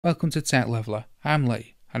Welcome to Tech Leveler, I'm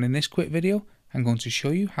Lee, and in this quick video I'm going to show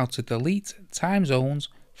you how to delete time zones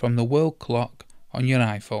from the world clock on your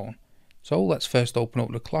iPhone. So let's first open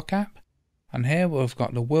up the clock app, and here we've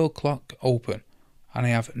got the world clock open, and I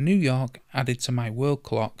have New York added to my world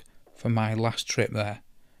clock for my last trip there.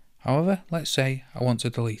 However, let's say I want to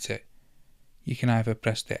delete it. You can either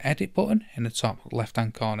press the edit button in the top left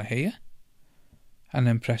hand corner here, and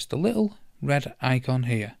then press the little red icon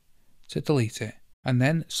here to delete it, and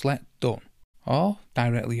then select done. Or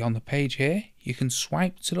directly on the page here you can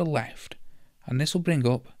swipe to the left and this will bring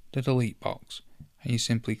up the delete box, and you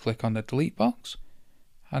simply click on the delete box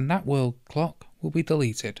and that world clock will be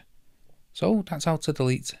deleted. So that's how to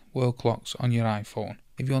delete world clocks on your iPhone.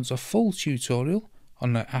 If you want a full tutorial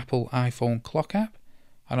on the Apple iPhone clock app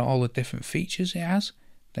and all the different features it has,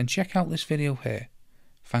 then check out this video here.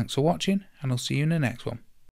 Thanks for watching, and I'll see you in the next one.